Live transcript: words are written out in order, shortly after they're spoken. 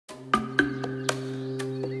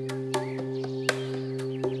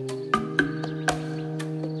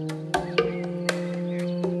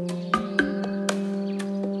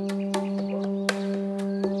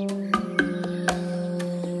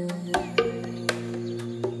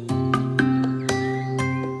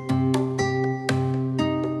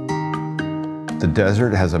The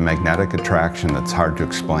desert has a magnetic attraction that's hard to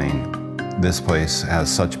explain. This place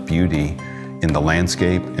has such beauty in the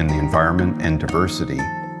landscape, in the environment, and diversity.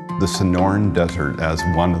 The Sonoran Desert, as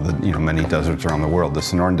one of the many deserts around the world, the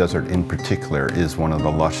Sonoran Desert in particular is one of the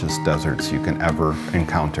lushest deserts you can ever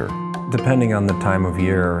encounter. Depending on the time of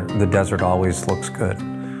year, the desert always looks good.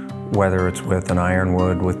 Whether it's with an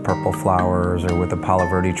ironwood with purple flowers or with a palo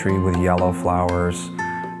verde tree with yellow flowers,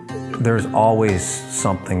 there's always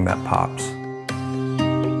something that pops.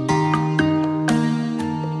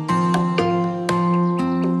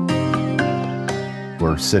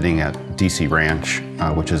 We're sitting at DC Ranch,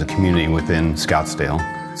 which is a community within Scottsdale.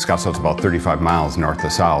 Scottsdale's about 35 miles north to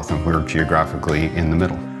south, and we're geographically in the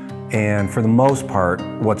middle. And for the most part,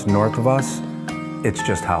 what's north of us, it's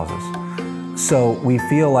just houses. So we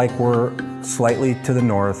feel like we're slightly to the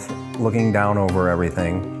north, looking down over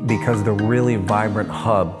everything, because the really vibrant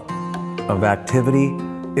hub of activity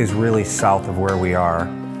is really south of where we are.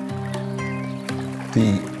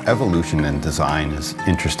 The evolution in design is an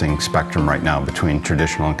interesting spectrum right now between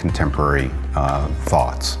traditional and contemporary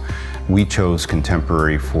thoughts. We chose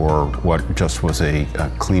contemporary for what just was a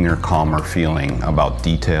cleaner, calmer feeling about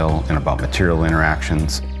detail and about material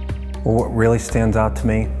interactions. Well, what really stands out to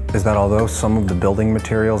me is that although some of the building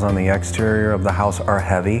materials on the exterior of the house are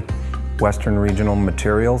heavy, Western regional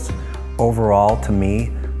materials, overall to me,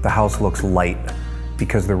 the house looks light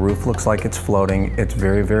because the roof looks like it's floating. It's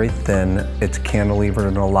very, very thin. It's cantilevered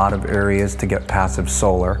in a lot of areas to get passive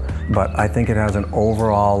solar, but I think it has an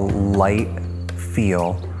overall light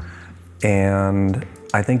feel, and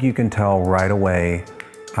I think you can tell right away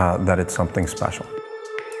that it's something special.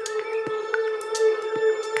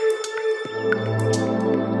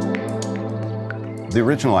 The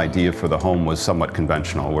original idea for the home was somewhat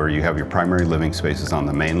conventional, where you have your primary living spaces on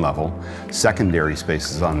the main level, secondary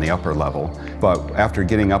spaces on the upper level. But after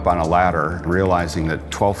getting up on a ladder and realizing that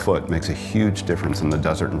 12 foot makes a huge difference in the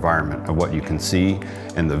desert environment of what you can see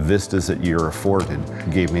and the vistas that you're afforded,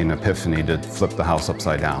 gave me an epiphany to flip the house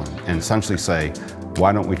upside down and essentially say,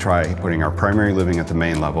 why don't we try putting our primary living at the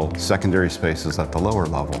main level, secondary spaces at the lower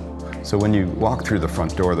level? So when you walk through the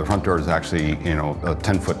front door is actually, a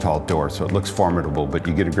 10-foot tall door, so it looks formidable, but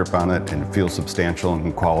you get a grip on it and it feels substantial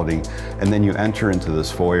in quality. And then you enter into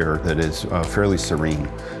this foyer that is fairly serene.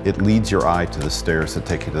 It leads your eye to the stairs that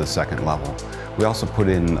take you to the second level. We also put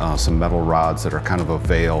in some metal rods that are kind of a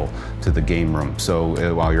veil to the game room.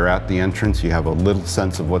 So while you're at the entrance, you have a little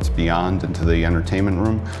sense of what's beyond into the entertainment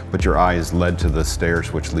room, but your eye is led to the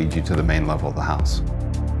stairs which lead you to the main level of the house.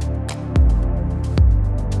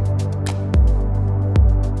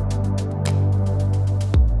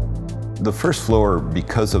 The first floor,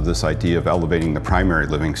 because of this idea of elevating the primary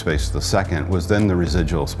living space to the second, was then the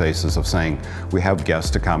residual spaces of saying, we have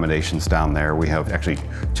guest accommodations down there. We have actually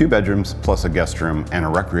 2 bedrooms plus a guest room and a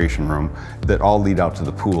recreation room that all lead out to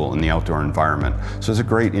the pool in the outdoor environment. So there's a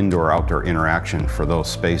great indoor-outdoor interaction for those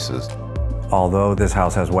spaces. Although this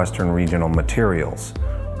house has Western regional materials,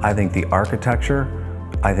 I think the architecture,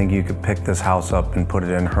 I think you could pick this house up and put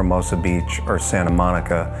it in Hermosa Beach or Santa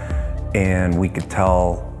Monica, and we could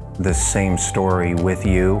tell the same story with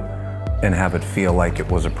you and have it feel like it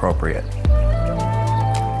was appropriate.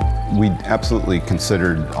 We absolutely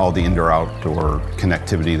considered all the indoor-outdoor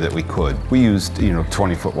connectivity that we could. We used,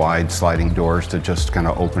 20-foot wide sliding doors to just kind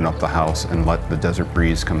of open up the house and let the desert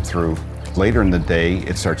breeze come through. Later in the day,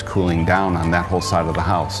 it starts cooling down on that whole side of the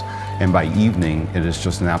house. And by evening, it is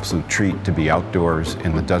just an absolute treat to be outdoors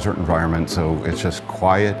in the desert environment. So it's just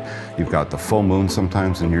quiet. You've got the full moon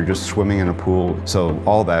sometimes, and you're just swimming in a pool. So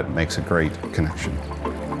all that makes a great connection.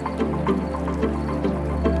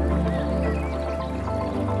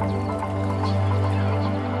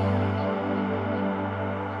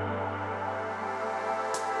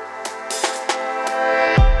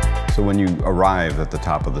 So when you arrive at the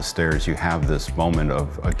top of the stairs, you have this moment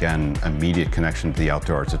of, again, immediate connection to the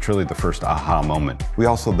outdoors. It's really the first aha moment. We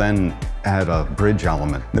also then add a bridge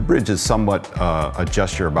element. The bridge is somewhat a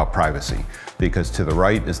gesture about privacy, because to the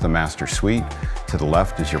right is the master suite, to the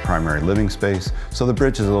left is your primary living space. So the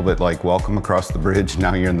bridge is a little bit like, welcome across the bridge,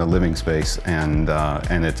 now you're in the living space, and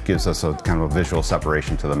it gives us a kind of a visual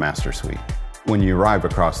separation to the master suite. When you arrive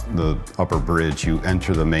across the upper bridge, you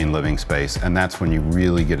enter the main living space, and that's when you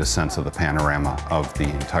really get a sense of the panorama of the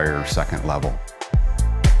entire second level.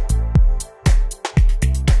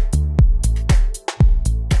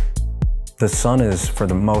 The sun is, for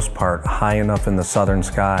the most part, high enough in the southern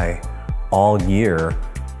sky all year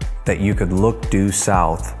that you could look due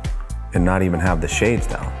south and not even have the shades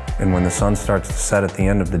down. And when the sun starts to set at the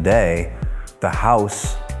end of the day, the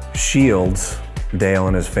house shields Dale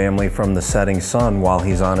and his family from the setting sun while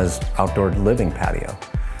he's on his outdoor living patio.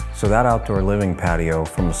 So that outdoor living patio,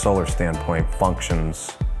 from a solar standpoint,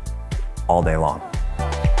 functions all day long.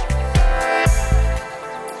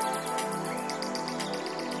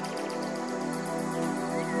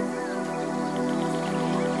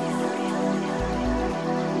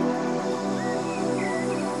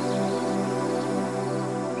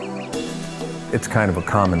 It's kind of a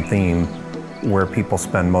common theme where people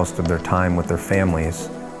spend most of their time with their families.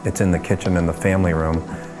 It's in the kitchen and the family room.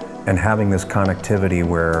 And having this connectivity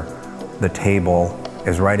where the table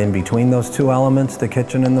is right in between those two elements, the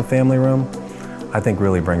kitchen and the family room, I think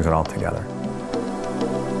really brings it all together.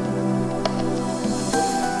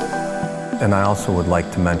 And I also would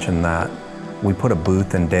like to mention that we put a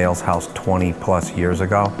booth in Dale's house 20 plus years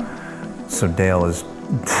ago. So Dale is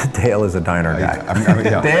a diner guy.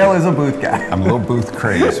 Yeah. Dale is a booth guy. I'm a little booth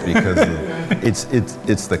crazed because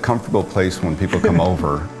it's the comfortable place when people come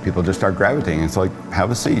over. People just start gravitating. It's like,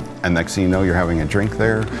 have a seat. And next thing you know, you're having a drink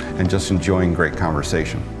there and just enjoying great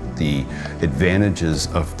conversation. The advantages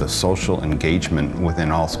of the social engagement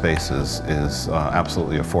within all spaces is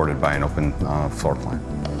absolutely afforded by an open floor plan.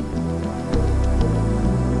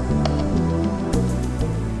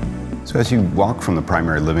 So as you walk from the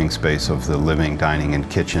primary living space of the living, dining,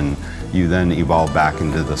 and kitchen, you then evolve back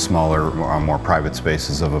into the smaller, more private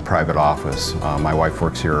spaces of a private office. My wife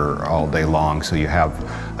works here all day long, so you have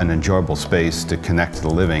an enjoyable space to connect to the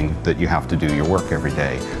living that you have to do your work every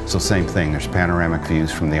day. So same thing, there's panoramic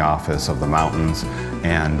views from the office of the mountains,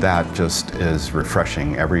 and that just is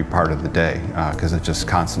refreshing every part of the day because it's just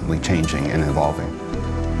constantly changing and evolving.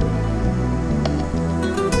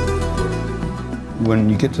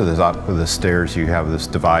 When you get to the top of the stairs, you have this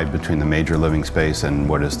divide between the major living space and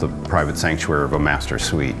what is the private sanctuary of a master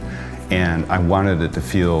suite. And I wanted it to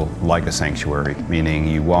feel like a sanctuary, meaning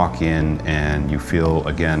you walk in and you feel,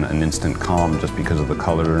 again, an instant calm just because of the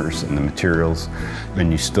colors and the materials.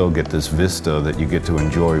 And you still get this vista that you get to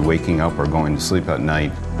enjoy waking up or going to sleep at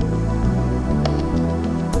night.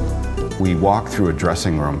 We walk through a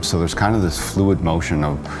dressing room, so there's kind of this fluid motion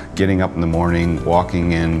of getting up in the morning,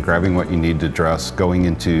 walking in, grabbing what you need to dress, going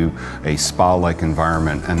into a spa-like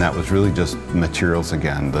environment, and that was really just materials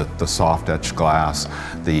again, the soft etched glass,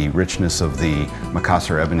 the richness of the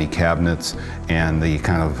Macassar ebony cabinets, and the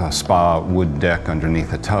kind of spa wood deck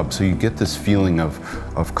underneath a tub. So you get this feeling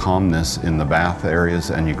of calmness in the bath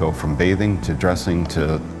areas, and you go from bathing to dressing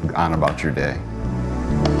to on about your day.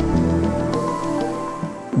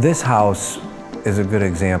 This house is a good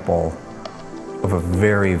example of a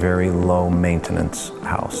very, very low maintenance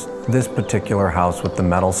house. This particular house with the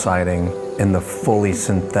metal siding and the fully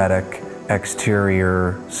synthetic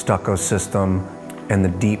exterior stucco system and the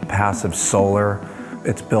deep passive solar,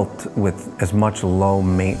 it's built with as much low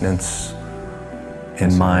maintenance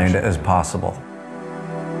in mind as possible.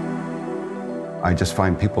 I just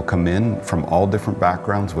find people come in from all different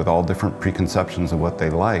backgrounds with all different preconceptions of what they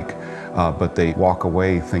like, but they walk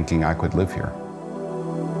away thinking I could live here.